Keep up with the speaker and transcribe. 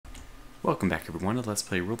Welcome back everyone to Let's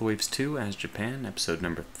Play Rule the Waves 2 as Japan, episode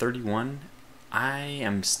number 31. I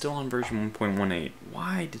am still on version 1.18.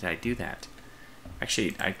 Why did I do that?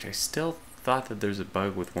 Actually, I still thought that there's a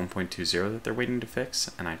bug with 1.20 that they're waiting to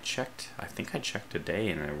fix, and I think I checked today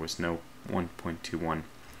and there was no 1.21.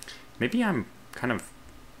 Maybe I'm kind of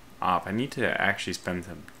off. I need to actually spend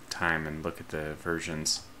some time and look at the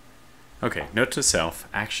versions. Okay, note to self,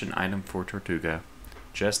 action item for Tortuga.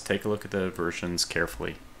 Just take a look at the versions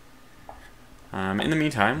carefully. In the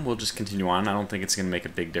meantime, we'll just continue on. I don't think it's going to make a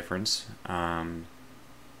big difference.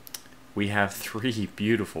 We have 3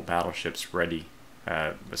 beautiful battleships ready.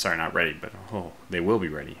 Sorry, not ready, but they will be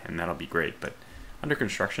ready, and that'll be great. But under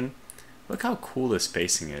construction, look how cool this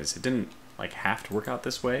spacing is. It didn't have to work out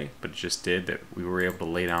this way, but it just did. That we were able to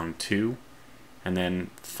lay down 2, and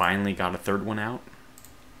then finally got a 3rd one out.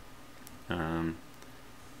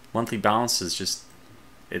 Monthly balance is just...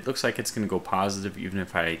 It looks like it's going to go positive even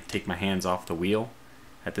if I take my hands off the wheel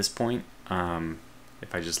at this point.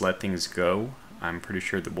 If I just let things go, I'm pretty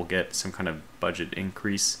sure that we'll get some kind of budget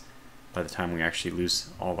increase by the time we actually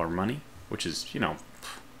lose all of our money, which is,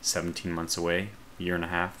 17 months away, a year and a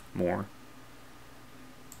half more.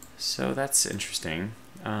 So that's interesting.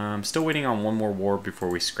 Still waiting on one more war before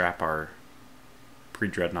we scrap our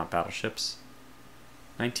pre-Dreadnought battleships.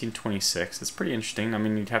 1926, it's pretty interesting. I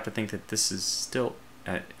mean, you'd have to think that this is still...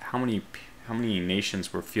 how many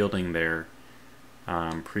nations were fielding their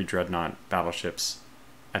pre-Dreadnought battleships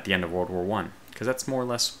at the end of World War I? Because that's more or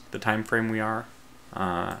less the time frame we are.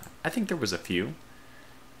 I think there was a few.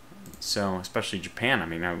 So, especially Japan. I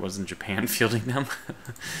mean, I wasn't Japan fielding them.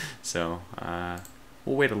 So,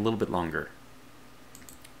 we'll wait a little bit longer.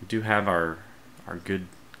 We do have our good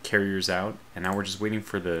carriers out, and now we're just waiting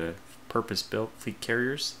for the purpose-built fleet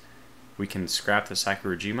carriers. We can scrap the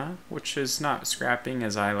Sakurajima, which is not scrapping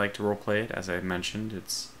as I like to roleplay it. As I mentioned,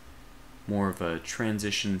 it's more of a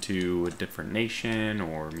transition to a different nation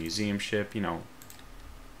or museum ship.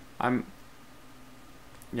 I'm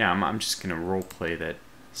just gonna roleplay that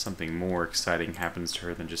something more exciting happens to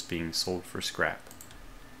her than just being sold for scrap.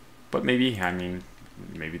 But maybe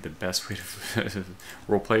the best way to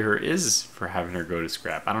roleplay her is for having her go to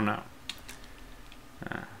scrap. I don't know.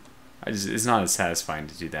 It's not as satisfying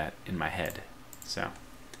to do that in my head. So,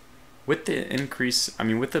 with the increase,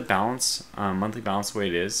 with the balance, monthly balance the way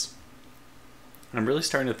it is, I'm really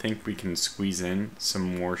starting to think we can squeeze in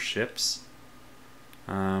some more ships.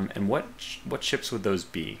 And what ships would those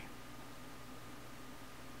be?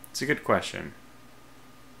 It's a good question.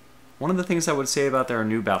 One of the things I would say about our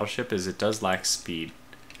new battleship is it does lack speed.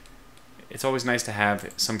 It's always nice to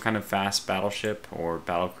have some kind of fast battleship or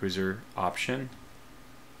battlecruiser option.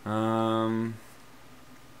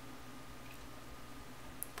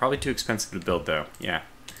 Probably too expensive to build though, yeah.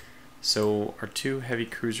 So our 2 heavy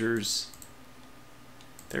cruisers,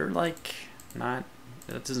 they're not,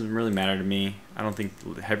 that doesn't really matter to me. I don't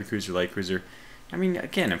think heavy cruiser, light cruiser.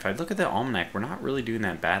 Again, if I look at the almanac, we're not really doing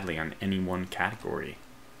that badly on any one category.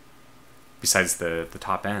 Besides the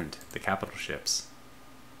top end, the capital ships.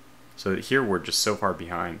 So here we're just so far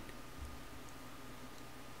behind.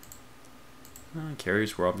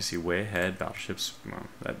 Carriers were obviously way ahead. Battleships, well,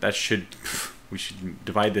 we should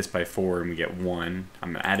divide this by 4 and we get 1.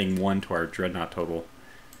 I'm adding 1 to our Dreadnought total,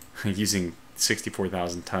 using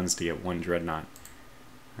 64,000 tons to get 1 Dreadnought.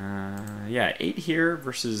 Yeah, 8 here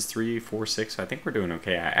versus 3, 4, 6. I think we're doing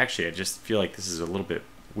okay. I just feel like this is a little bit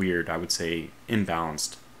weird. I would say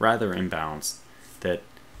imbalanced, rather imbalanced.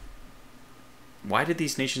 Why did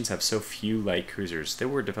these nations have so few light cruisers? They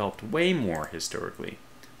were developed way more historically.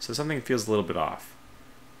 So something feels a little bit off.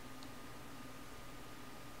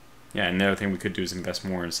 Yeah, another thing we could do is invest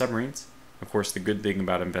more in submarines. Of course, the good thing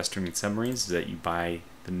about investing in submarines is that you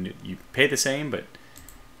pay the same, but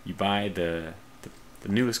you buy the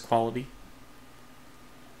newest quality.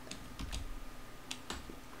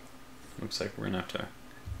 Looks like we're gonna have to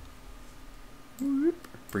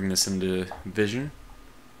bring this into vision.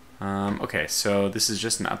 Okay, so this is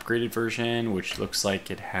just an upgraded version, which looks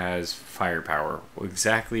like it has firepower.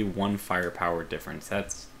 Exactly 1 firepower difference.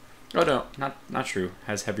 That's... Oh no, not true. It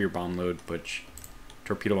has heavier bomb load, which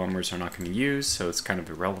torpedo bombers are not going to use, so it's kind of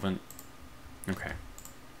irrelevant. Okay.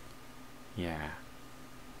 Yeah.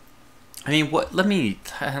 Let me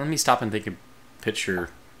stop and take a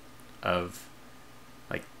picture of,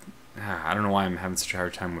 I don't know why I'm having such a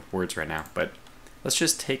hard time with words right now, but let's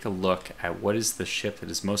just take a look at what is the ship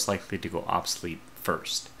that is most likely to go obsolete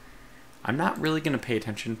first. I'm not really going to pay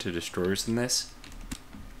attention to destroyers in this,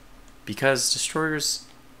 because destroyers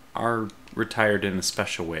are retired in a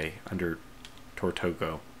special way under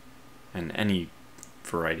Tortuga and any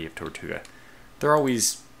variety of Tortuga. They're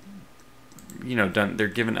always you know, done. They're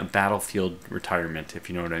given a battlefield retirement, if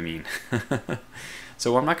you know what I mean.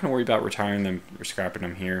 So I'm not going to worry about retiring them or scrapping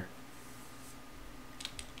them here.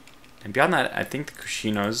 And beyond that, I think the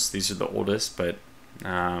Kushinos, these are the oldest, but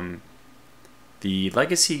the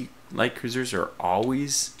Legacy light cruisers are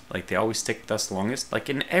always, like, they always stick with us the longest. Like,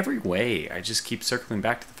 in every way, I just keep circling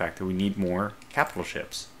back to the fact that we need more capital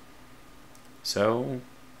ships. So,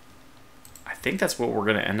 I think that's what we're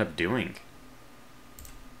going to end up doing.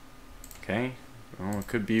 Okay, well, it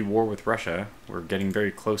could be war with Russia. We're getting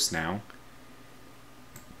very close now.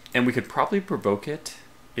 And we could probably provoke it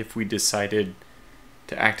if we decided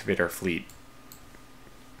to activate our fleet.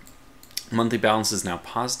 Monthly balance is now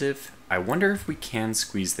positive. I wonder if we can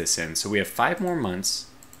squeeze this in. So we have 5 more months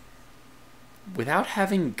without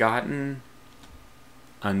having gotten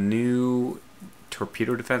a new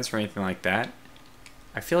torpedo defense or anything like that.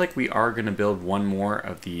 I feel like we are going to build one more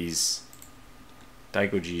of these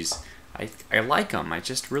Daigojis. I like them. I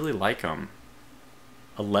just really like them.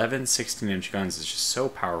 11 16-inch guns is just so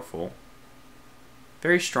powerful.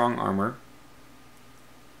 Very strong armor.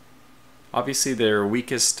 Obviously their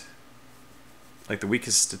weakest, like the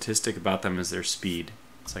weakest statistic about them is their speed.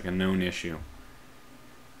 It's like a known issue.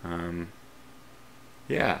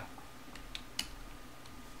 Yeah.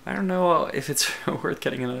 I don't know if it's worth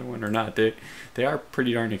getting another one or not. They are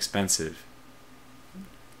pretty darn expensive.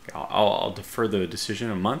 I'll defer the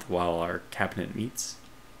decision a month while our cabinet meets.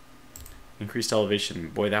 Increased elevation,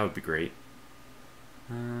 boy, that would be great.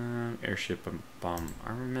 Airship and bomb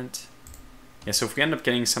armament. Yeah, so if we end up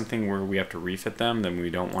getting something where we have to refit them, then we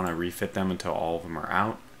don't want to refit them until all of them are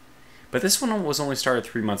out. But this one was only started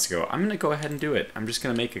 3 months ago. I'm going to go ahead and do it. I'm just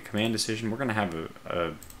going to make a command decision. We're going to have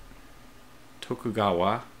a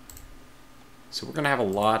Tokugawa. So we're going to have a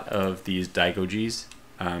lot of these Daigojis.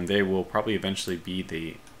 They will probably eventually be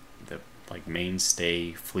the like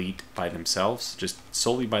mainstay fleet by themselves, just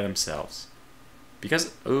solely by themselves.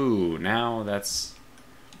 Because, ooh, now that's,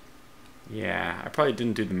 yeah, I probably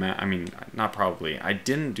didn't do the math. I mean, not probably. I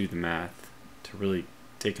didn't do the math to really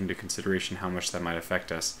take into consideration how much that might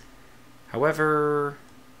affect us. However,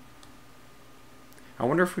 I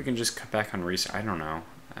wonder if we can just cut back on research. I don't know.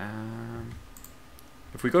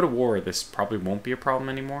 If we go to war, this probably won't be a problem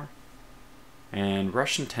anymore. And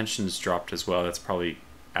Russian tensions dropped as well. That's probably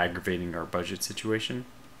aggravating our budget situation.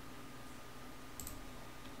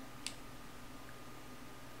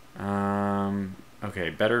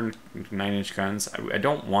 Okay, better 9-inch guns. I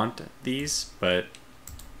don't want these, but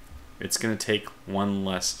it's going to take one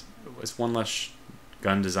less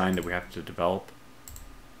gun design that we have to develop.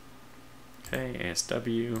 Okay,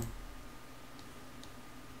 ASW.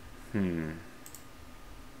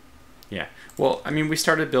 Yeah, well, I mean, we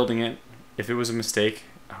started building it. If it was a mistake,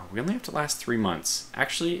 oh, we only have to last 3 months.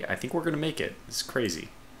 Actually, I think we're going to make it. It's crazy.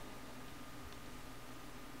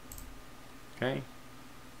 Okay.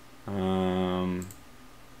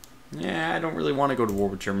 Yeah, I don't really want to go to war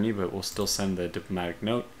with Germany, but we'll still send the diplomatic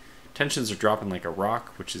note. Tensions are dropping like a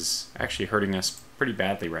rock, which is actually hurting us pretty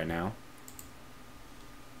badly right now.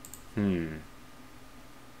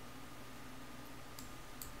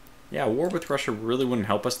 Yeah, war with Russia really wouldn't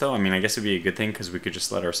help us, though. I mean, I guess it'd be a good thing because we could just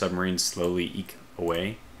let our submarines slowly eke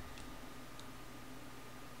away.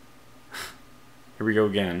 Here we go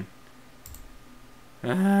again.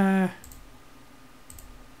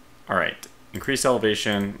 Alright, increased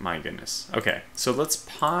elevation. My goodness. Okay, so let's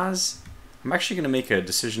pause. I'm actually going to make a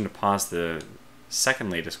decision to pause the second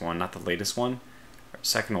latest one, not the latest one. Or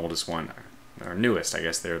second oldest one. Or newest, I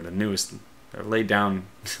guess. They're the newest. They're laid down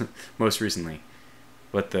most recently.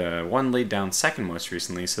 But the one laid down second most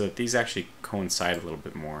recently, so that these actually coincide a little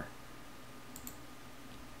bit more.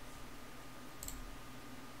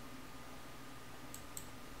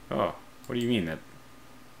 Oh, what do you mean that?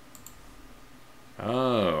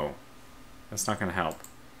 Oh, that's not going to help.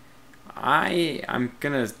 I'm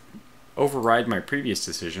going to override my previous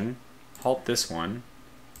decision, halt this one,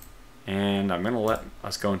 and I'm going to let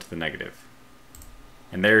us go into the negative.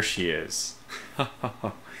 And there she is.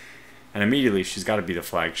 And immediately, she's got to be the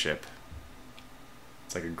flagship.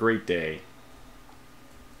 It's like a great day.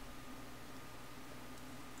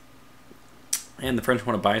 And the French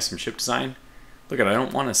want to buy some ship design. Look at it, I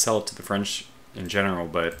don't want to sell it to the French in general,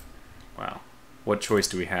 but, well, what choice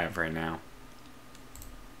do we have right now?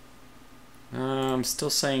 I'm still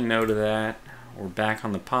saying no to that. We're back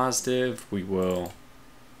on the positive. We will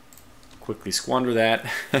quickly squander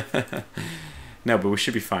that. No, but we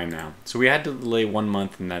should be fine now. So we had to delay 1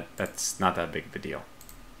 month, and that's not that big of a deal.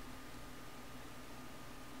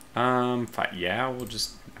 Yeah, we'll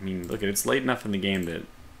just, I mean, look, it's late enough in the game that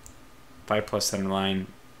 5+ center line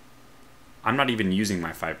I'm not even using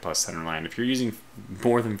my 5+ center line. If you're using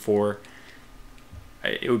more than 4,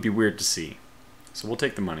 it would be weird to see. So we'll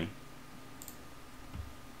take the money.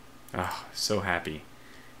 Oh, so happy.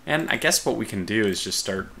 And I guess what we can do is just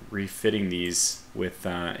start refitting these with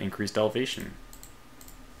increased elevation.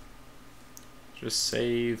 Just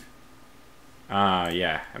save.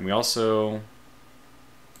 Yeah, and we also...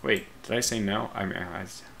 Wait, did I say no? I mean,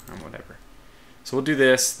 whatever. So we'll do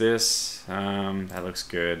this, that looks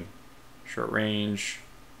good. Short range,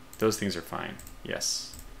 those things are fine.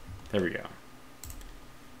 Yes, there we go.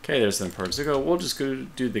 Okay, there's the parts to go. We'll just go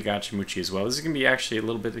do the Gachimuchi as well. This is going to be actually a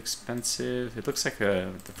little bit expensive. It looks like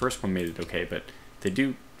the first one made it okay, but they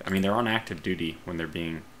do, I mean, they're on active duty when they're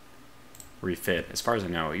being refit, as far as I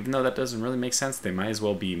know. Even though that doesn't really make sense, they might as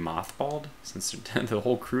well be mothballed, since the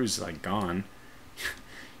whole crew's like gone.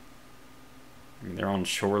 I mean, they're on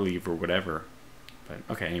shore leave or whatever. But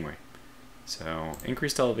okay, anyway. So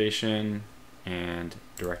increased elevation and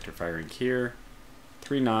director firing here.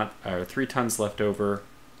 3 tons left over.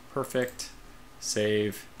 Perfect.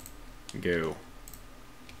 Save. Go.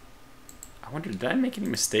 I wonder, did I make any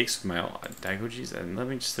mistakes with my daigojis? And let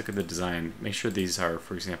me just look at the design. Make sure these are,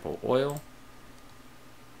 for example, oil.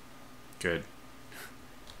 Good.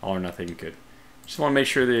 All or nothing. Good. Just want to make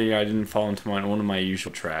sure that I didn't fall into one of my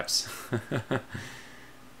usual traps.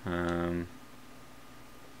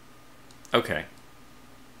 Okay.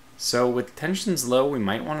 So with tensions low, we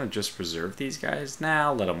might want to just reserve these guys.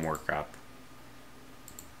 Now let them work up.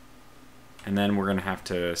 And then we're going to have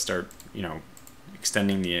to start, you know,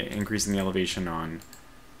 increasing the elevation on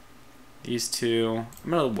these two.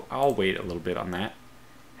 I'll wait a little bit on that.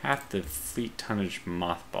 Half the fleet tonnage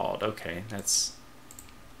mothballed. Okay, that's...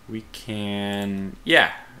 We can...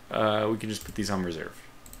 Yeah, we can just put these on reserve.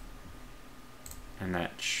 And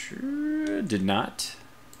that sure did not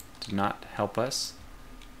help us.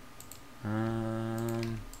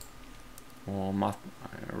 We'll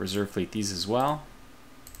reserve fleet these as well.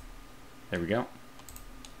 There we go.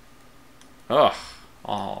 Oh,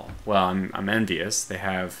 well, I'm envious. They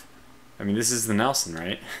have, I mean, this is the Nelson,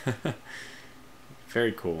 right?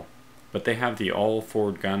 Very cool. But they have the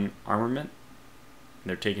all-forward gun armament.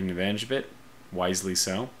 They're taking advantage of it, wisely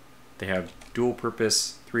so. They have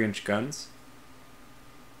dual-purpose 3-inch guns.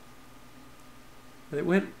 They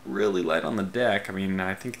went really light on the deck. I mean,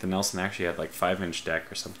 I think the Nelson actually had like 5-inch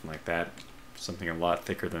deck or something like that. Something a lot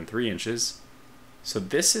thicker than 3 inches. So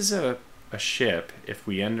this is a ship, if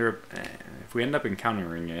we end up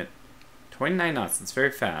encountering it, 29 knots, it's very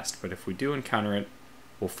fast, but if we do encounter it,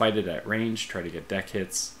 we'll fight it at range, try to get deck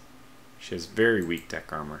hits. She has very weak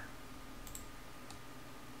deck armor.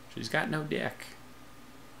 She's got no deck.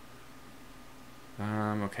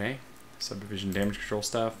 Okay. Subdivision damage control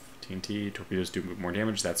stuff. TNT, torpedoes do more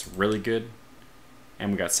damage. That's really good.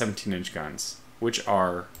 And we got 17-inch guns, which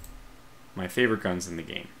are my favorite guns in the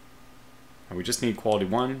game. And we just need quality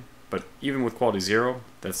 1, but even with quality 0,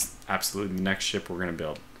 that's absolutely the next ship we're going to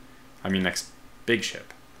build. I mean, next big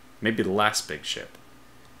ship. Maybe the last big ship.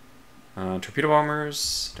 Torpedo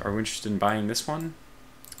bombers. Are we interested in buying this one?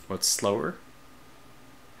 Well, it's slower.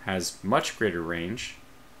 Has much greater range.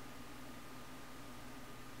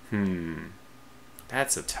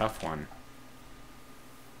 That's a tough one.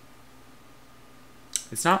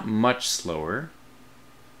 It's not much slower.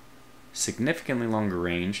 Significantly longer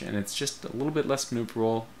range, and it's just a little bit less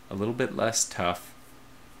maneuverable, a little bit less tough.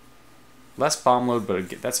 Less bomb load, but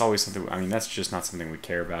that's always something, I mean, that's just not something we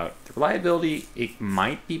care about. The reliability, it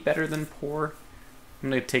might be better than poor. I'm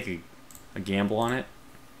going to take a gamble on it.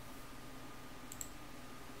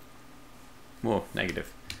 Whoa,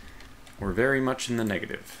 negative. We're very much in the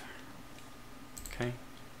negative. Okay.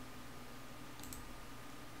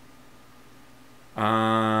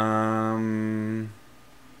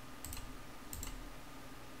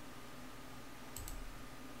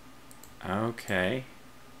 Okay.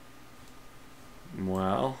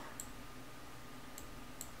 Well.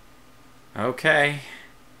 Okay.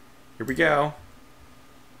 Here we go.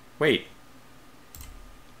 Wait.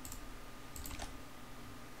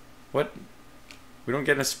 What? We don't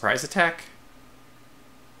get a surprise attack?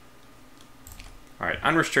 Alright,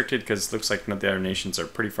 unrestricted, because it looks like the other nations are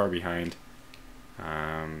pretty far behind.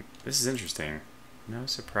 This is interesting. No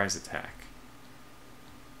surprise attack.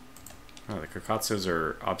 Oh, the Kokatsus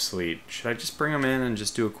are obsolete. Should I just bring them in and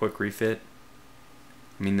just do a quick refit?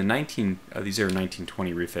 I mean, the 19... Oh, these are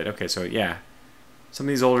 1920 refit. Okay, so yeah. Some of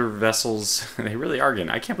these older vessels, they really are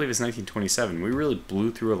getting... I can't believe it's 1927. We really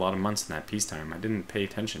blew through a lot of months in that peacetime. I didn't pay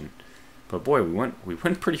attention. But boy, we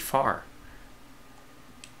went pretty far.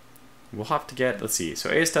 We'll have to get... Let's see. So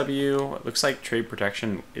ASW, it looks like trade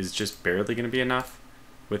protection is just barely going to be enough.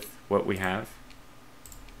 with what we have.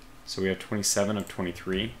 So we have 27 of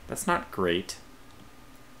 23. That's not great.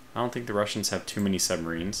 I don't think the Russians have too many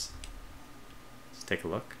submarines. Let's take a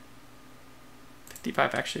look.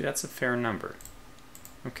 55, actually that's a fair number.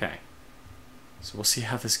 Okay. So we'll see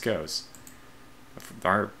how this goes.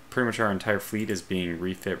 Pretty much our entire fleet is being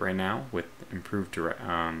refit right now with improved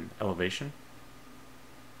elevation.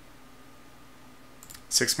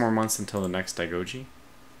 6 more months until the next Daigoji.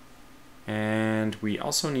 And we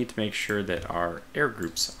also need to make sure that our air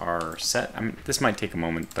groups are set. I mean, this might take a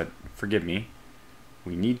moment, but forgive me.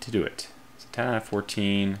 We need to do it. So 10 out of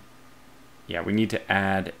 14. Yeah, we need to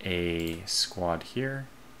add a squad here.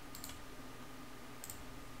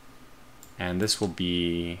 And this will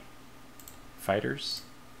be fighters.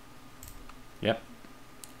 Yep.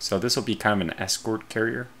 So this will be kind of an escort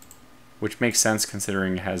carrier, which makes sense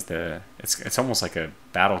considering it has the, it's almost like a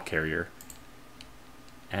battle carrier.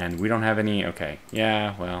 And we don't have any, okay.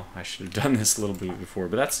 Yeah, well, I should have done this a little bit before,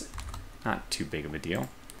 but that's not too big of a deal.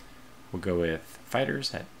 We'll go with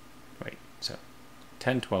fighters at, wait, so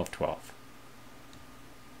 10, 12, 12.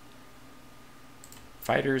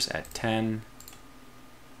 Fighters at 10.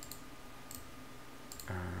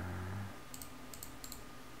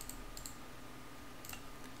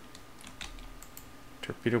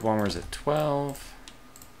 Torpedo bombers at 12.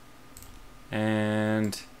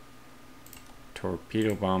 And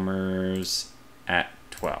torpedo bombers at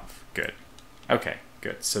 12. Good. Okay,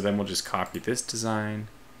 good. So then we'll just copy this design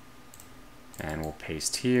and we'll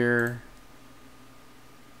paste here.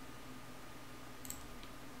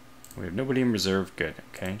 We have nobody in reserve. Good.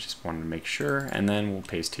 Okay, just wanted to make sure. And then we'll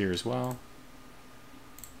paste here as well.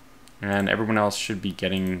 And everyone else should be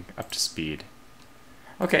getting up to speed.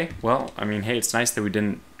 Okay, well, I mean, hey, it's nice that we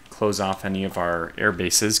didn't close off any of our air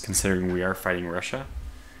bases, considering we are fighting Russia.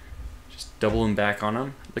 Just doubling back on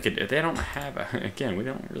them. Look at it, they don't have, again, we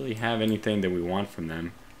don't really have anything that we want from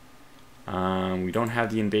them. We don't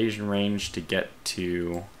have the invasion range to get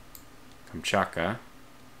to Kamchatka.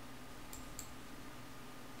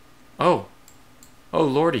 Oh! Oh,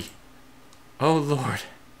 lordy! Oh, Lord!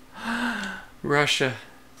 Russia,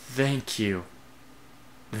 thank you.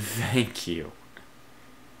 Thank you.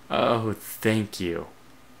 Oh, thank you.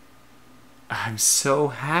 I'm so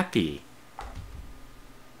happy.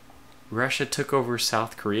 Russia took over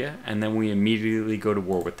South Korea, and then we immediately go to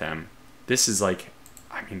war with them. This is like,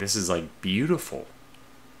 I mean, this is like beautiful.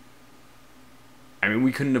 I mean,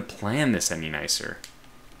 we couldn't have planned this any nicer.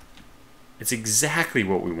 It's exactly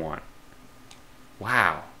what we want.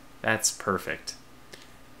 Wow, that's perfect.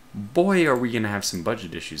 Boy, are we going to have some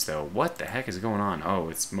budget issues, though. What the heck is going on? Oh,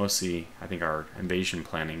 it's mostly, I think, our invasion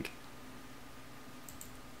planning.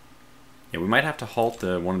 Yeah, we might have to halt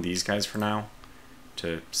one of these guys for now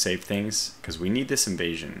to save things, because we need this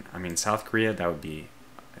invasion. I mean, South Korea, that would be,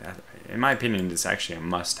 in my opinion, it's actually a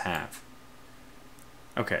must-have.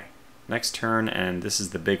 Okay, next turn, and this is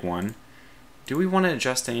the big one. Do we want to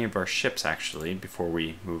adjust any of our ships, actually, before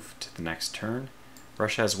we move to the next turn?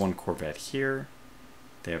 Russia has 1 corvette here.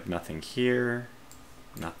 They have nothing here,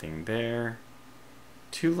 nothing there.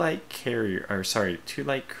 2 light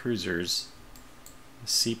cruisers, a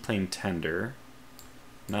seaplane tender,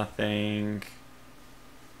 nothing.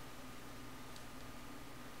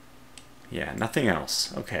 Yeah, nothing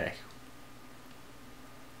else. Okay.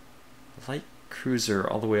 Light cruiser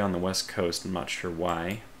all the way on the west coast. I'm not sure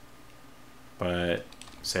why, but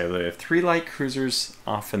say they have 3 light cruisers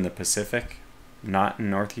off in the Pacific, not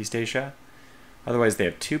in Northeast Asia. Otherwise, they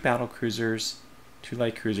have 2 battle cruisers, 2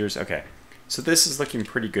 light cruisers. Okay, so this is looking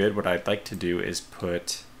pretty good. What I'd like to do is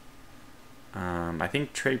put, I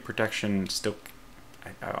think trade protection still,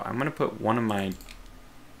 I'm going to put one of my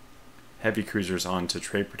heavy cruisers onto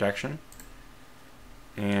trade protection.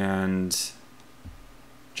 And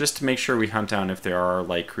just to make sure we hunt down if there are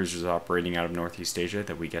light cruisers operating out of Northeast Asia,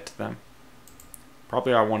 that we get to them.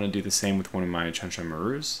 Probably I want to do the same with one of my Chansha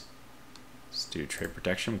Marus. Let's do trade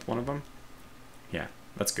protection with one of them. Yeah,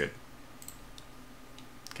 that's good.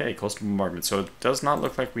 Okay, coastal bombardment. So it does not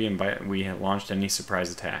look like we have launched any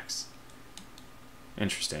surprise attacks.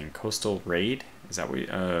 Interesting. Coastal raid? Is that what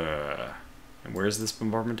and where is this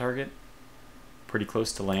bombardment target? Pretty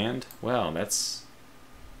close to land? Well, that's...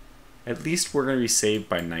 At least we're going to be saved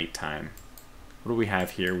by nighttime. What do we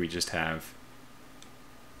have here? We just have...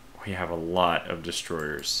 We have a lot of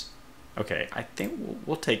destroyers. Okay, I think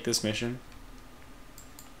we'll take this mission.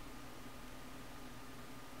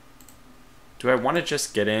 Do I want to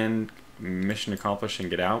just get in, mission accomplished,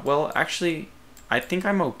 and get out? Well, actually, I think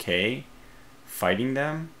I'm okay fighting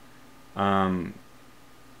them. No,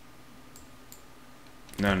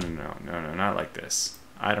 not like this.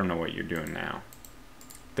 I don't know what you're doing now.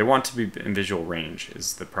 They want to be in visual range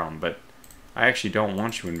is the problem, but I actually don't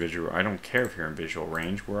want you in visual. I don't care if you're in visual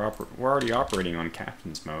range. We're already operating on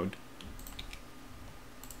captain's mode.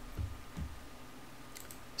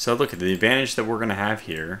 So look at the advantage that we're going to have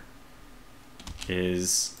here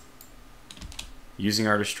is using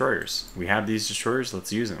our destroyers. We have these destroyers,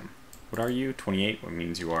 let's use them. What are you? 28, what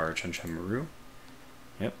means you are Chuncha Maru.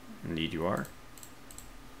 Yep, indeed you are.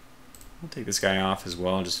 I'll take this guy off as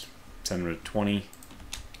well, just send him to 20.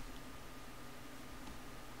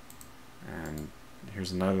 And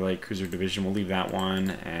here's another light cruiser division, we'll leave that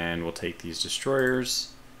one, and we'll take these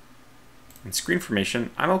destroyers. And screen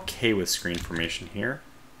formation, I'm okay with screen formation here.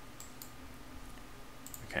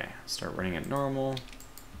 Okay, start running at normal.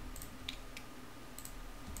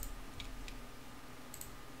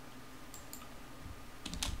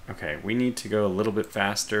 Okay, we need to go a little bit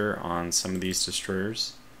faster on some of these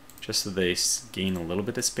destroyers, just so they gain a little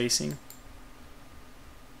bit of spacing.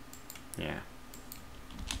 Yeah.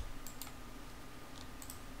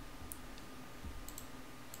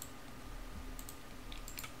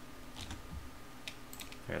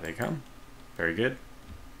 There they come. Very good.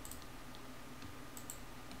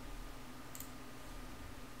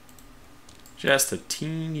 Just a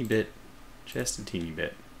teeny bit. Just a teeny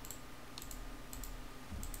bit.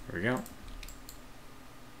 There we go.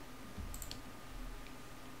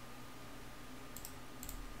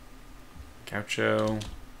 Gaucho.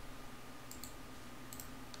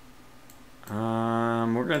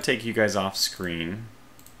 We're gonna take you guys off screen,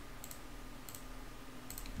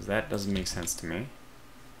 because that doesn't make sense to me.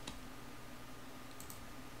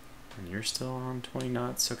 And you're still on 20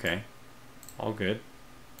 knots. Okay, all good.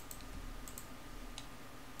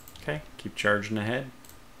 Okay, keep charging ahead.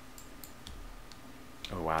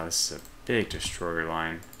 Oh wow, this is a big destroyer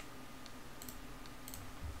line.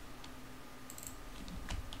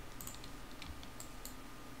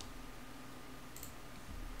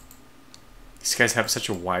 These guys have such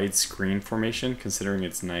a wide screen formation, considering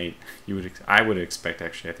it's night. I would expect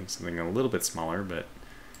actually, I think something a little bit smaller, but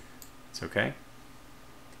it's okay.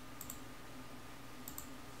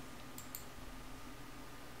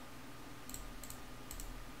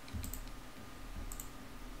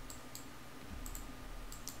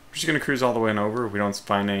 We're just gonna cruise all the way on over. If we don't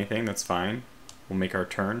find anything, that's fine. We'll make our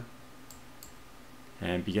turn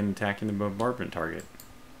and begin attacking the bombardment target.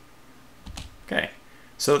 Okay.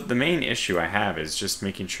 So the main issue I have is just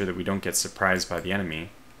making sure that we don't get surprised by the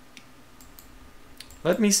enemy.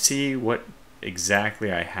 Let me see what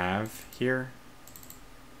exactly I have here.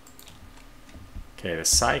 Okay, the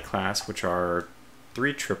Psi class, which are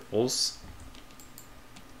 3 triples.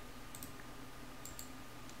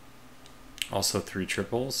 Also 3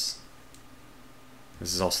 triples.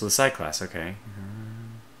 This is also the Psi class, okay.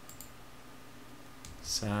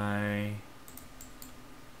 Psi...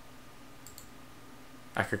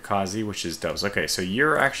 Akakazi, which is doves. Okay, so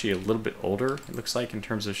you're actually a little bit older, it looks like, in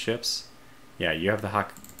terms of ships. Yeah, you have the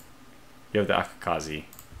Akakazi.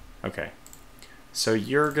 Okay. So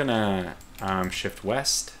you're gonna shift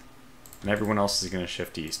west, and everyone else is gonna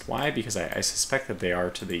shift east. Why? Because I suspect that they are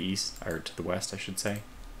to the east, or to the west, I should say.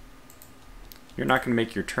 You're not gonna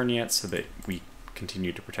make your turn yet, so that we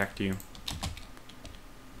continue to protect you.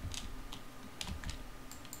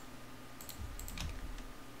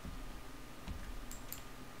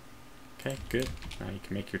 Okay, good. Now you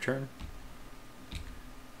can make your turn.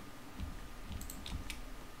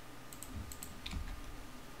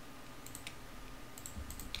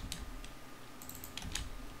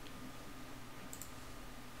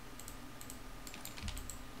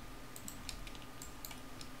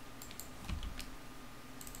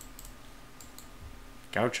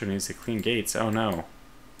 Gaucho needs to clean gates. Oh no.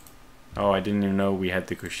 Oh, I didn't even know we had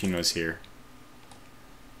the Kushinos here.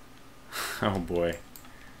 Oh boy.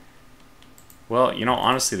 Well, you know,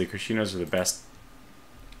 honestly, the Kushinos are the best,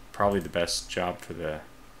 probably the best job for the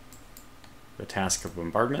task of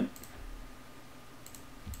bombardment.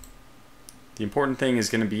 The important thing is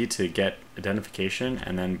going to be to get identification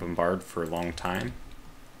and then bombard for a long time.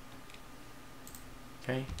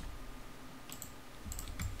 Okay.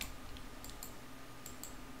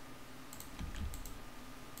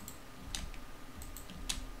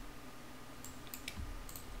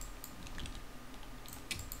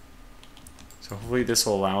 So hopefully this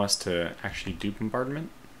will allow us to actually do bombardment.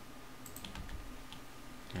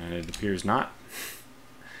 And it appears not.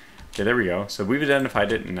 Okay, there we go. So we've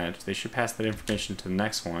identified it, and they should pass that information to the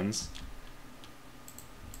next ones.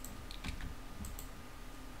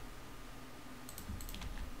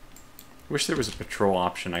 Wish there was a patrol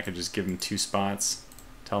option. I could just give them 2 spots,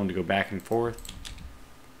 tell them to go back and forth.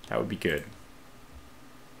 That would be good.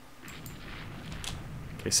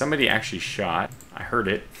 Okay, somebody actually shot. I heard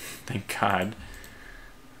it. Thank God.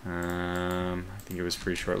 I think it was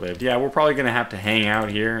pretty short-lived. Yeah, we're probably going to have to hang out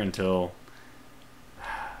here until...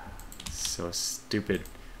 So stupid.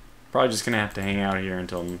 Probably just going to have to hang out here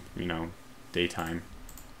until, you know, daytime.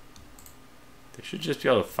 They should just be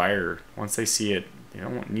able to fire. Once they see it, they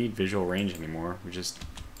don't need visual range anymore.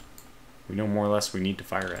 We know more or less we need to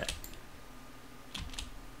fire at.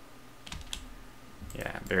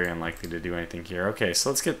 Yeah, very unlikely to do anything here. Okay, so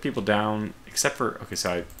let's get people down, except for, okay,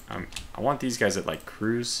 so I want these guys at like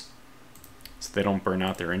cruise, so they don't burn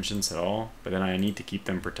out their engines at all, but then I need to keep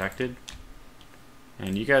them protected.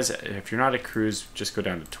 And you guys, if you're not at cruise, just go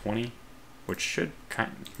down to 20, which should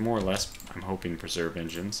more or less, I'm hoping, preserve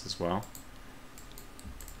engines as well.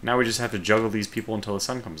 Now we just have to juggle these people until the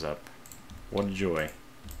sun comes up. What a joy.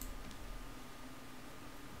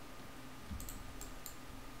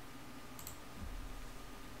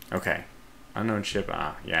 Okay, unknown ship,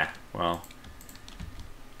 yeah, well,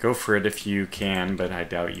 go for it if you can, but I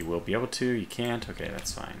doubt you will be able to. You can't? Okay,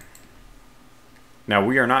 that's fine. Now,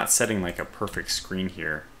 we are not setting like a perfect screen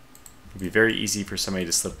here. It would be very easy for somebody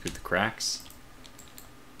to slip through the cracks.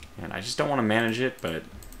 And I just don't want to manage it, but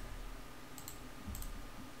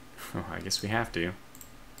oh, I guess we have to.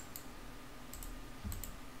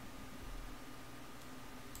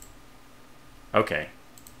 Okay,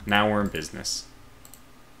 now we're in business.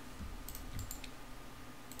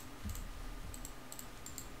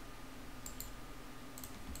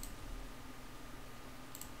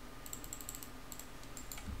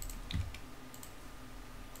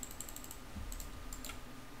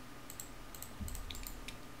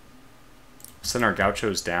 Send our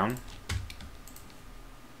gauchos down.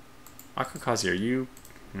 Akakazi, are you...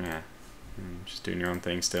 Yeah, just doing your own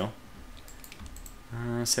thing still.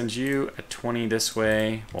 Send you a 20 this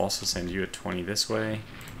way. We'll also send you a 20 this way.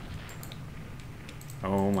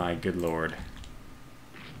 Oh my good lord.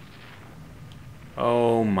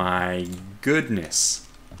 Oh my goodness.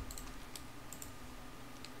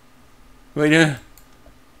 Wait,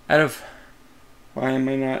 out of... Why am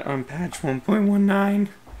I not on patch 1.19?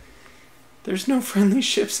 There's no friendly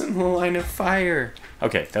ships in the line of fire.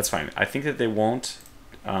 Okay, that's fine. I think that they won't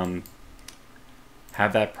have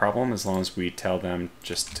that problem as long as we tell them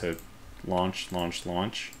just to launch, launch,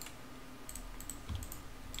 launch.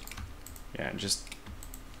 Yeah, just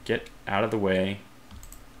get out of the way.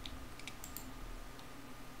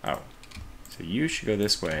 Oh, so you should go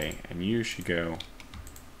this way, and you should go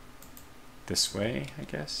this way, I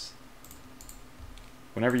guess.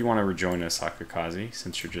 Whenever you want to rejoin us, Akakazi,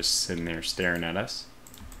 since you're just sitting there staring at us.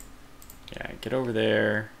 Yeah, get over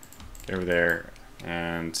there,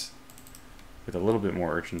 and with a little bit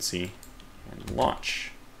more urgency, and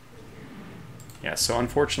launch. Yeah, so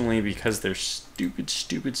unfortunately, because they're stupid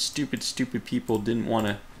people didn't want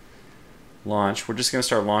to launch, we're just going to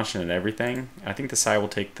start launching at everything. I think the Psy will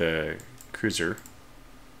take the cruiser.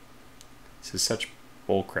 This is such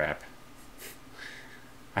bullcrap.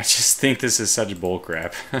 I just think this is such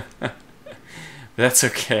bullcrap. But that's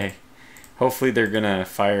okay. Hopefully they're going to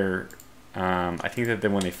fire... I think that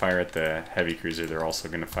when they fire at the heavy cruiser, they're also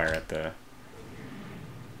going to fire at the...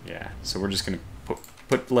 Yeah, so we're just going to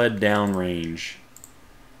put lead down range.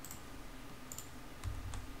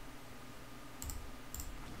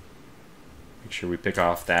 Make sure we pick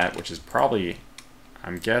off that, which is probably...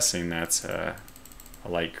 I'm guessing that's a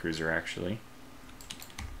light cruiser, actually.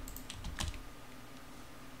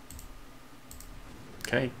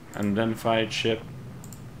 Okay, unidentified ship.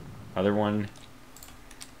 Other one.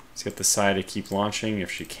 Let's get the Psy to keep launching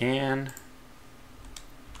if she can.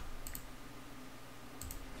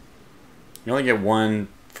 You only get one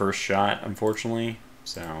first shot, unfortunately.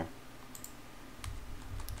 So,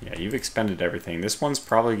 yeah, you've expended everything. This one's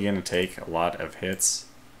probably going to take a lot of hits.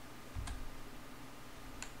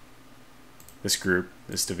 This group,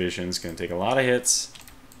 this division is going to take a lot of hits.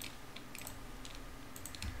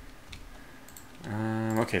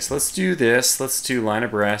 Okay, so let's do this. Let's do line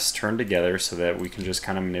abreast, turn together, so that we can just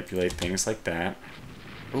kind of manipulate things like that.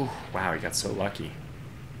 Ooh, wow, we got so lucky.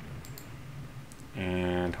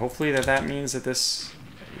 And hopefully that means that this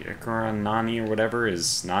Nani or whatever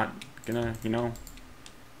is not gonna, you know,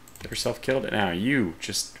 get herself killed. Now, you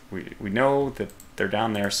just, we know that they're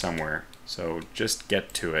down there somewhere, so just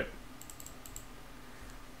get to it.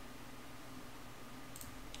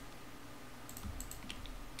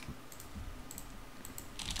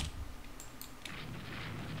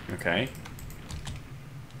 Okay.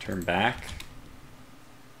 Turn back.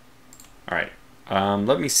 Alright.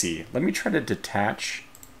 Let me see. Let me try to detach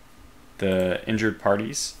the injured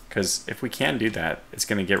parties, because if we can do that, it's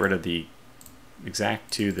going to get rid of the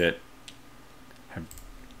exact two that have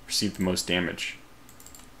receive the most damage.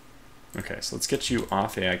 Okay, so let's get you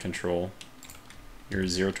off AI control. You're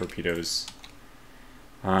 0 torpedoes.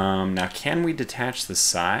 Now, can we detach the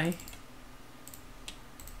Psy?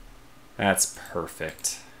 That's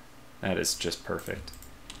perfect. That is just perfect.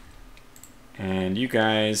 And you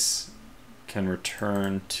guys can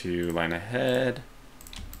return to line ahead,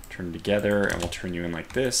 turn together, and we'll turn you in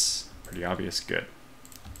like this. Pretty obvious, good.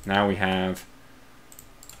 Now we have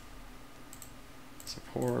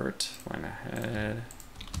support, line ahead.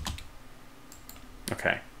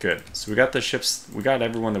 Okay, good. So we got the ships, we got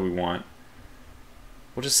everyone that we want.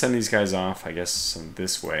 We'll just send these guys off, I guess,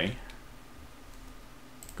 this way.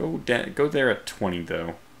 Go there at 20,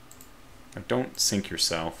 though. Now, don't sink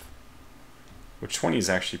yourself. Which 20 is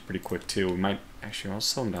actually pretty quick, too. We might... Actually, I'll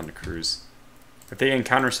slow them down to cruise. If they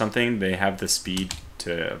encounter something, they have the speed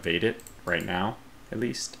to evade it right now, at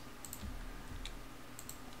least.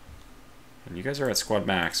 And you guys are at squad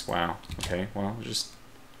max. Wow. Okay, well, just...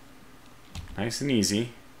 nice and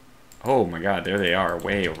easy. Oh my god, there they are,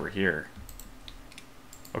 way over here.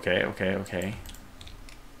 Okay, okay, okay.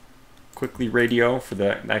 Quickly radio for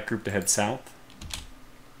that group to head south.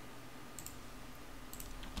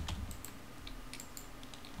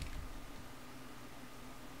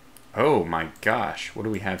 Oh my gosh, what do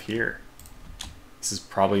we have here? This is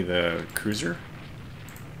probably the cruiser.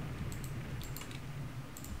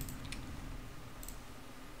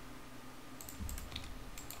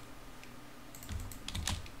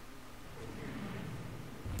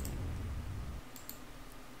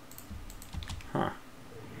 Huh.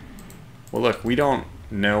 Well, look, we don't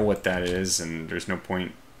know what that is, and there's no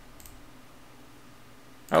point.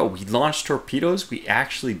 Oh, we launched torpedoes? We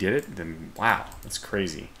actually did it? Then, wow, that's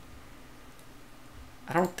crazy.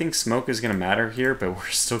 I don't think smoke is going to matter here, but we're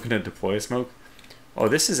still going to deploy smoke. Oh,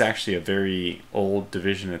 this is actually a very old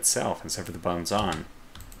division itself, except for the Bonzan.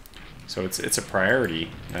 So it's a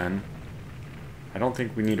priority, then. I don't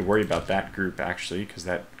think we need to worry about that group, actually, because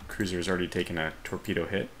that cruiser has already taken a torpedo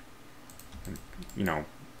hit. And, you know,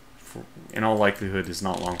 in all likelihood, is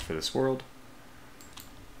not long for this world.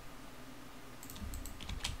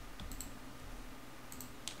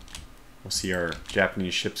 We'll see our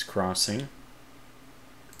Japanese ships crossing.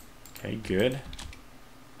 Okay, good.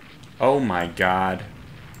 Oh my god.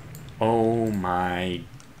 Oh my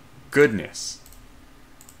goodness.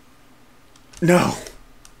 No!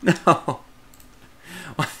 No!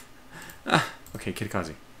 Okay,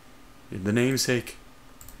 Kitakaze. The namesake.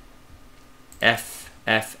 F.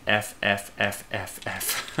 Okay,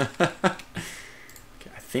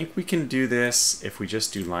 I think we can do this if we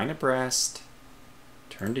just do line abreast,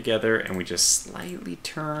 turn together, and we just slightly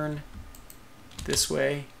turn this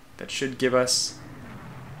way. That should give us,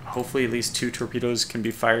 hopefully, at least 2 torpedoes can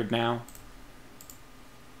be fired now.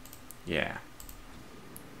 Yeah.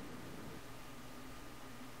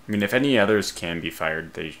 I mean, if any others can be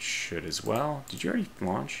fired, they should as well. Did you already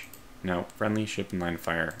launch? No. Friendly ship in line of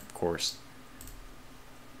fire, of course.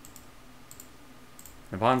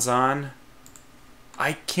 The Bonzan.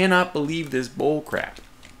 I cannot believe this bull crap.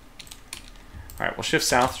 Alright, we'll shift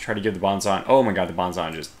south to try to give the Bonzan... Oh my god, the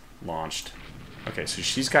Bonzan just launched. Okay, so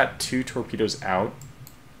she's got 2 torpedoes out.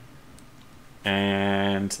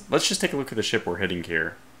 And let's just take a look at the ship we're hitting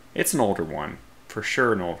here. It's an older one. For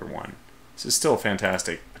sure an older one. This is still a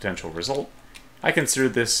fantastic potential result. I consider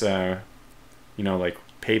this, you know, like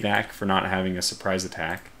payback for not having a surprise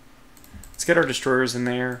attack. Let's get our destroyers in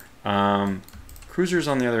there. Cruisers,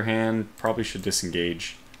 on the other hand, probably should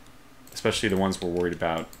disengage. Especially the ones we're worried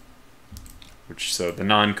about. So the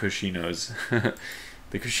non-Kushinos.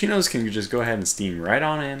 The Kushinos can just go ahead and steam right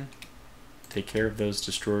on in. Take care of those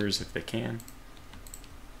destroyers if they can.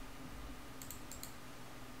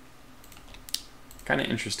 Kind of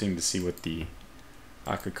interesting to see what the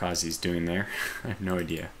Akakaze is doing there. I have no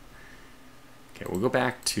idea. Okay, we'll go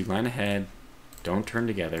back to line ahead. Don't turn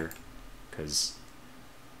together, because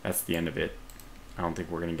that's the end of it. I don't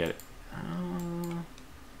think we're going to get it. I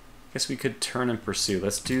guess we could turn and pursue.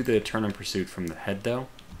 Let's do the turn and pursuit from the head, though.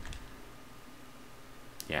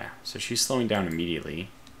 Yeah, so she's slowing down immediately.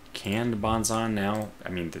 Can the Bonzan now? I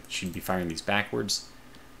mean, she'd be firing these backwards.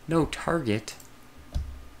 No target.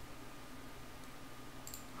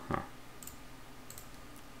 Huh.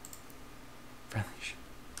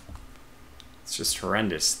 It's just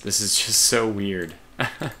horrendous. This is just so weird.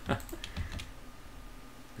 Okay,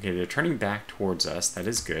 they're turning back towards us. That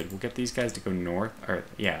is good. We'll get these guys to go north. Or,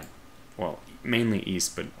 yeah, well, mainly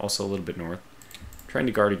east, but also a little bit north. Trying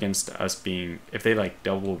to guard against us being, if they like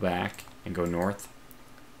double back and go north.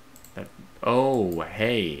 That, oh,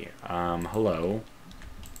 hey, hello.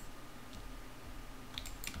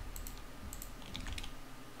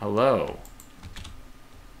 Hello.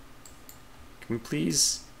 Can we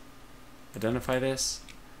please identify this?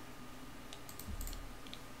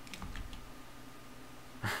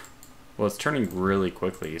 Well, it's turning really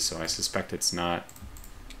quickly, so I suspect it's not.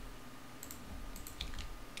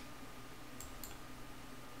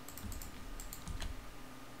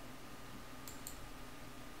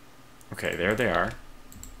 Okay, there they are.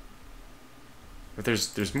 But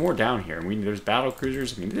there's more down here. I mean, there's battle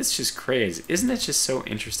cruisers. I mean, this is just crazy. Isn't it just so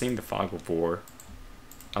interesting, the fog of war?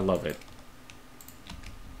 I love it.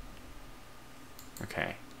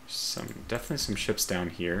 Okay, definitely some ships down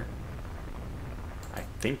here. I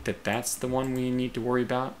think that's the one we need to worry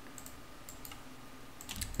about.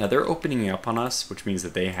 Now they're opening up on us, which means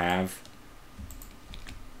that they have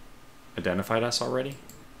identified us already.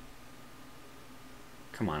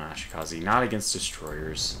 Come on, Ashikaze, not against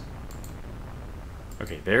destroyers.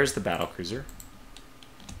 Okay, there's the battlecruiser.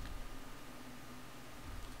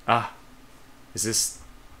 Ah, is this...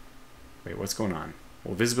 Wait, what's going on?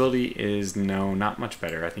 Well, visibility is, no, not much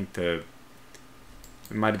better. I think it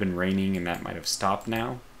might have been raining and that might have stopped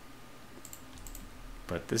now.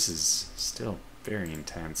 But this is still very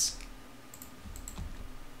intense.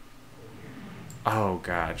 Oh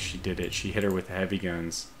god, she did it. She hit her with the heavy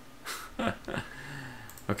guns.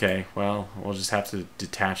 Okay, well, we'll just have to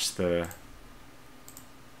detach the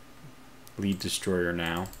lead destroyer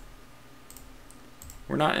now.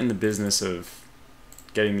 We're not in the business of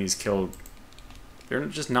getting these killed. They're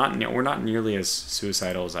just not. We're not nearly as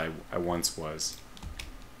suicidal as I once was.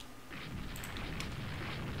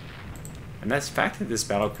 And that's the fact that this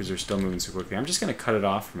battlecruiser is still moving so quickly. I'm just going to cut it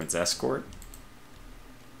off from its escort.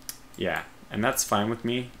 Yeah, and that's fine with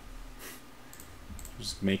me.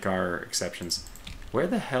 Just make our exceptions. Where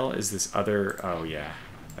the hell is this other... Oh, yeah.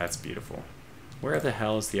 That's beautiful. Where the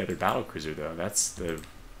hell is the other battlecruiser, though? That's the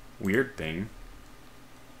weird thing.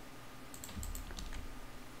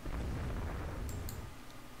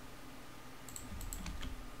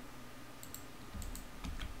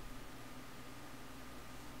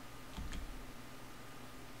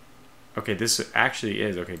 Okay, this actually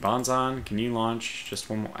is... Okay, Bonzan, can you launch just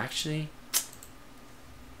one more... Actually...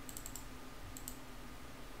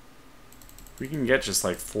 We can get just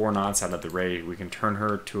like 4 knots out of the ray. We can turn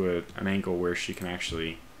her to an angle where she can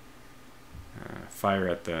actually fire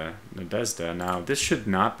at the Nadezhda. Now, this should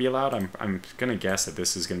not be allowed. I'm going to guess that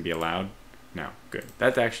this is going to be allowed. No, good.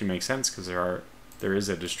 That actually makes sense because there is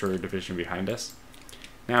a destroyer division behind us.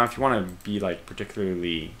 Now, if you want to be like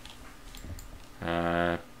particularly,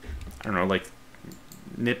 I don't know, like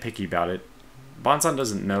nitpicky about it, Bonzan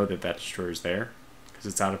doesn't know that destroyer's there because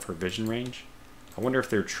it's out of her vision range. I wonder if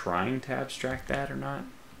they're trying to abstract that or not.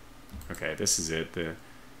 Okay, this is it.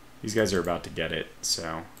 These guys are about to get it,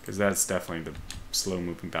 so because that's definitely the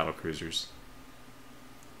slow-moving battle cruisers.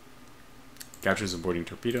 Gauchos avoiding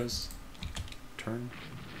torpedoes. Turn.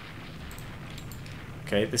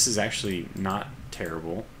 Okay, this is actually not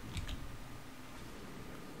terrible.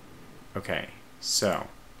 Okay, so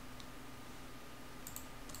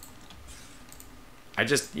I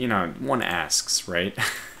just, one asks, right?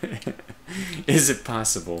 Is it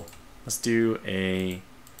possible? Let's do a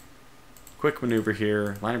quick maneuver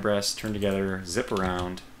here. Line abreast, turn together, zip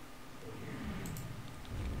around.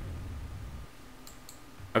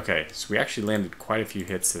 Okay, so we actually landed quite a few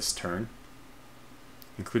hits this turn,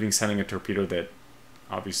 including sending a torpedo that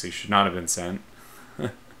obviously should not have been sent.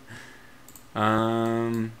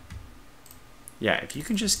 Yeah, if you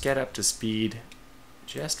can just get up to speed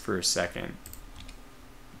just for a second.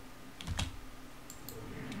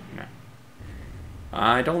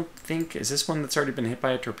 I don't think... Is this one that's already been hit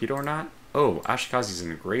by a torpedo or not? Oh, Ashikaze's in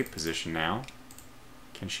a great position now.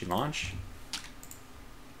 Can she launch?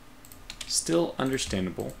 Still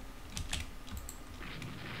understandable.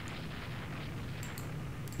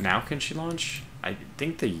 Now can she launch? I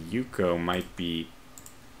think the Yuko might be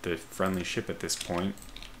the friendly ship at this point.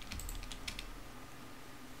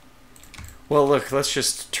 Well, look, let's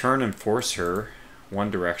just turn and force her one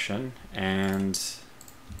direction, and...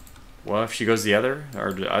 Well, if she goes the other, our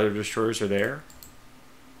other destroyers are there.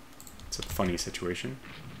 It's a funny situation.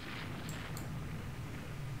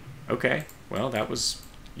 Okay, well, that was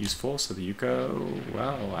useful. So the Yuko,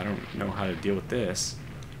 well, I don't know how to deal with this.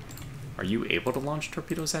 Are you able to launch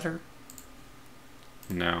torpedoes at her?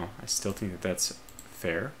 No, I still think that that's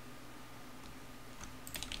fair.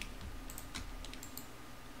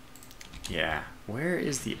 Yeah, where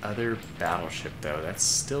is the other battleship, though? That's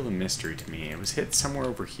still a mystery to me. It was hit somewhere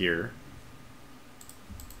over here.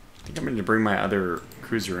 I think I'm going to bring my other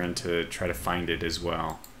cruiser in to try to find it as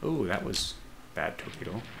well. Oh, that was a bad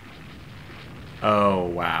torpedo. Oh,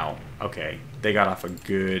 wow. Okay, they got off a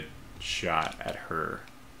good shot at her.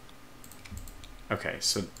 Okay,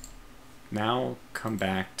 so now come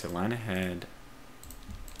back to line ahead,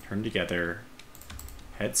 turn together,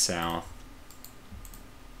 head south,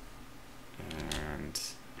 and...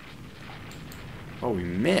 Oh, we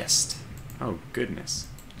missed! Oh, goodness.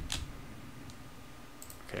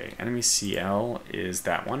 Okay, enemy CL is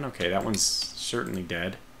that one. Okay, that one's certainly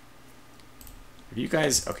dead. If you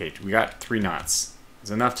guys... Okay, we got 3 knots.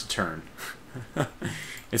 It's enough to turn.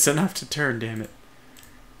 It's enough to turn, damn it.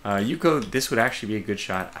 You go... This would actually be a good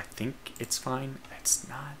shot. I think it's fine. It's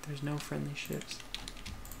not. There's no friendly ships.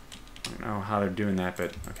 I don't know how they're doing that,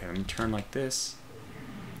 but... Okay, let me turn like this.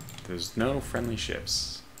 There's no friendly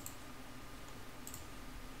ships.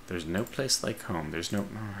 There's no place like home. There's no...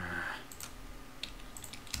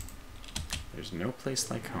 There's no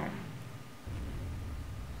place like home.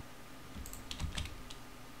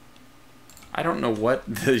 I don't know what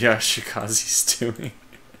the Yashikaze's doing.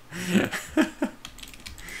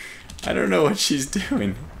 I don't know what she's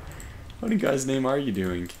doing. What in God's name are you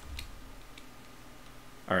doing?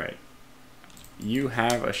 Alright. You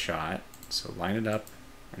have a shot, so line it up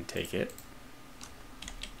and take it.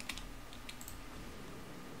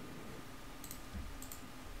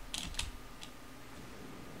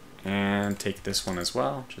 And take this one as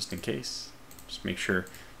well, just in case. Just make sure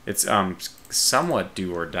it's somewhat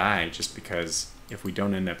do or die, just because if we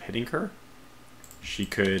don't end up hitting her, she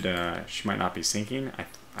could she might not be sinking.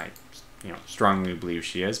 I strongly believe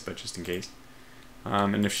she is, but just in case.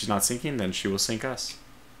 And if she's not sinking, then she will sink us.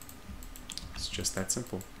 It's just that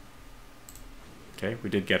simple. Okay, we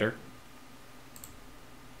did get her.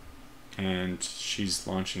 And she's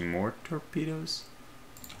launching more torpedoes.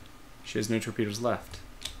 She has no torpedoes left.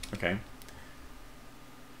 Okay.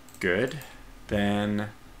 Good. Then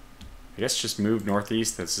I guess just move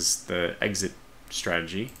northeast. This is the exit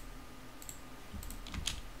strategy.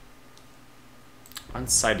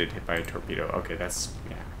 Unsighted, hit by a torpedo. Okay, that's,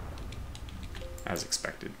 yeah, as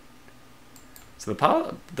expected. So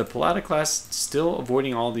the Pallada class still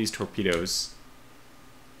avoiding all these torpedoes.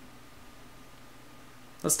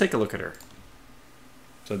 Let's take a look at her.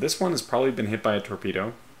 So this one has probably been hit by a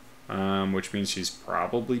torpedo. Which means she's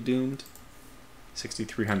probably doomed.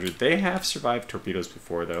 6,300. They have survived torpedoes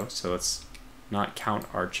before, though, so let's not count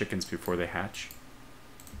our chickens before they hatch.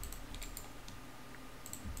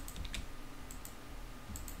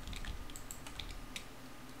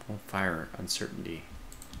 Full fire uncertainty.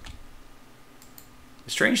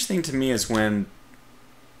 The strange thing to me is when...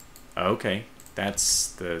 Okay, that's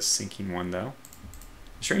the sinking one, though.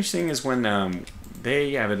 The strange thing is when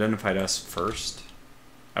they have identified us first.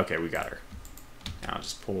 Okay, we got her. Now I'll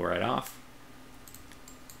just pull right off.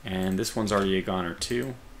 And this one's already a goner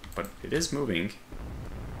too, but it is moving.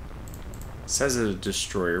 It says it's a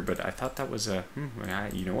destroyer, but I thought that was a...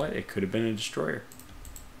 you know what? It could have been a destroyer.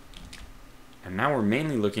 And now we're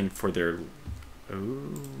mainly looking for their...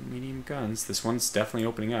 Ooh, medium guns. This one's definitely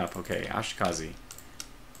opening up. Okay, Ashikaze.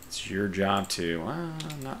 It's your job to...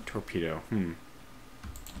 not torpedo.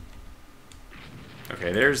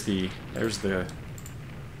 Okay, there's the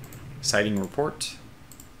sighting report.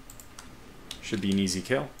 Should be an easy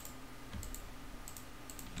kill.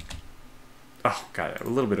 Oh, got it. A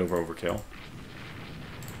little bit of overkill.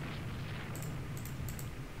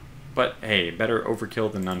 But hey, better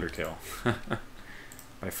overkill than underkill.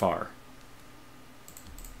 By far.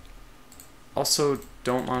 Also,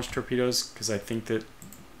 don't launch torpedoes, because I think that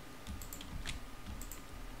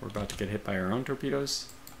we're about to get hit by our own torpedoes.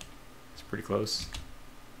 It's pretty close.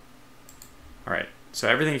 Alright, so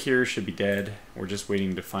everything here should be dead. We're just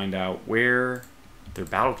waiting to find out where their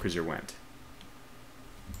battlecruiser went.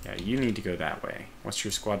 Yeah, you need to go that way. What's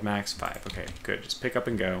your squad max? 5. Okay, good. Just pick up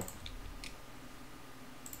and go.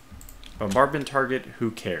 Bombardment target,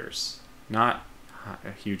 who cares? Not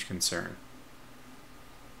a huge concern.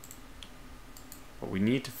 But we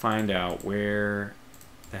need to find out where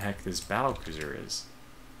the heck this battlecruiser is.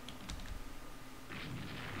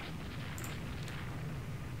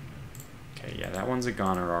 Okay, yeah, that one's a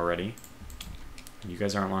goner already. You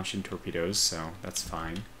guys aren't launching torpedoes, so that's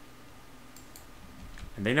fine.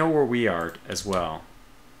 And they know where we are as well.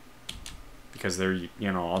 Because they're, you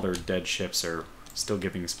know, all their dead ships are still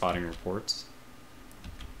giving spotting reports.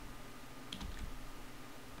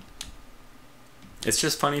 It's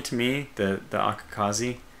just funny to me, the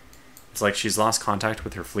Akakaze. It's like she's lost contact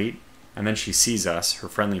with her fleet, and then she sees us, her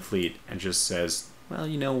friendly fleet, and just says, well,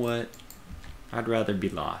 you know what? I'd rather be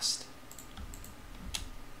lost.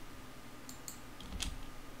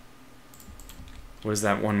 What is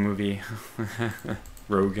that one movie?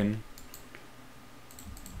 Rogan.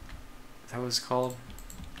 Is that what it's called?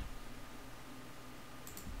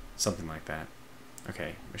 Something like that.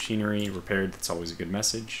 Okay, machinery repaired, that's always a good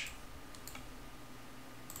message.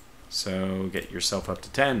 So get yourself up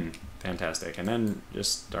to 10. Fantastic. And then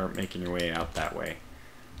just start making your way out that way.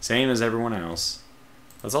 Same as everyone else.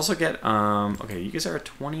 Let's also get, okay, you guys are at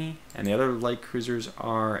 20, and the other light cruisers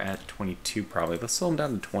are at 22 probably. Let's slow them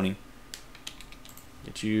down to 20.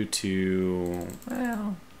 Get you to,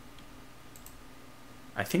 well,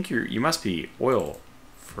 I think you must be oil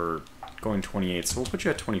for going 28, so we'll put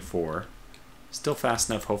you at 24. Still fast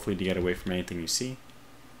enough, hopefully, to get away from anything you see.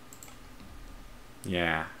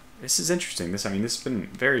 Yeah, this is interesting. I mean, this has been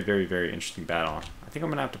a very, very, very interesting battle. I think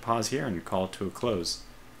I'm going to have to pause here and call it to a close.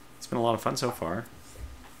 It's been a lot of fun so far.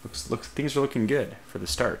 Things are looking good for the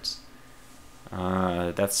starts.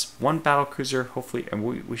 That's one battle cruiser, hopefully, and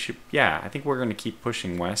we should, yeah, I think we're going to keep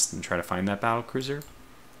pushing west and try to find that battle cruiser.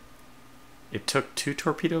 It took 2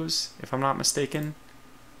 torpedoes, if I'm not mistaken.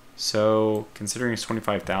 So, considering it's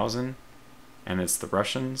 25,000, and it's the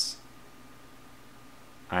Russians,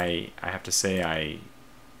 I have to say I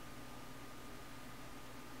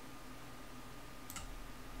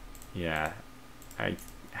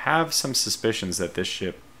have some suspicions that this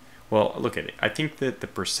ship, well, look at it. I think that the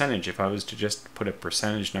percentage, if I was to just put a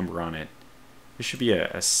percentage number on it, there should be a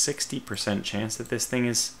 60% chance that this thing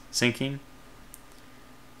is sinking.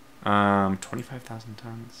 25,000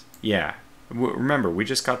 tons. Yeah. Remember, we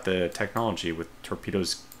just got the technology with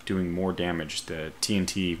torpedoes doing more damage, the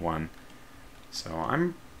TNT one. So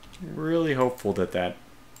I'm really hopeful that that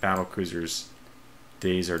battle cruiser's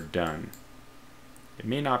days are done. It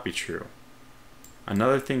may not be true.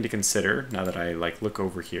 Another thing to consider, now that I look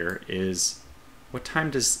over here, is what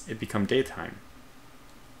time does it become daytime?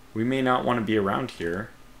 We may not want to be around here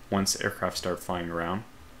once aircraft start flying around,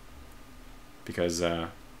 because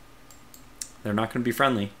they're not going to be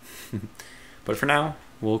friendly. But for now,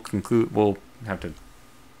 we'll have to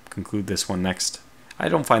conclude this one next. I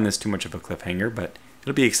don't find this too much of a cliffhanger, but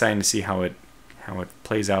it'll be exciting to see how it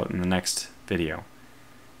plays out in the next video.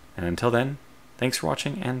 And until then, thanks for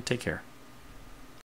watching and take care.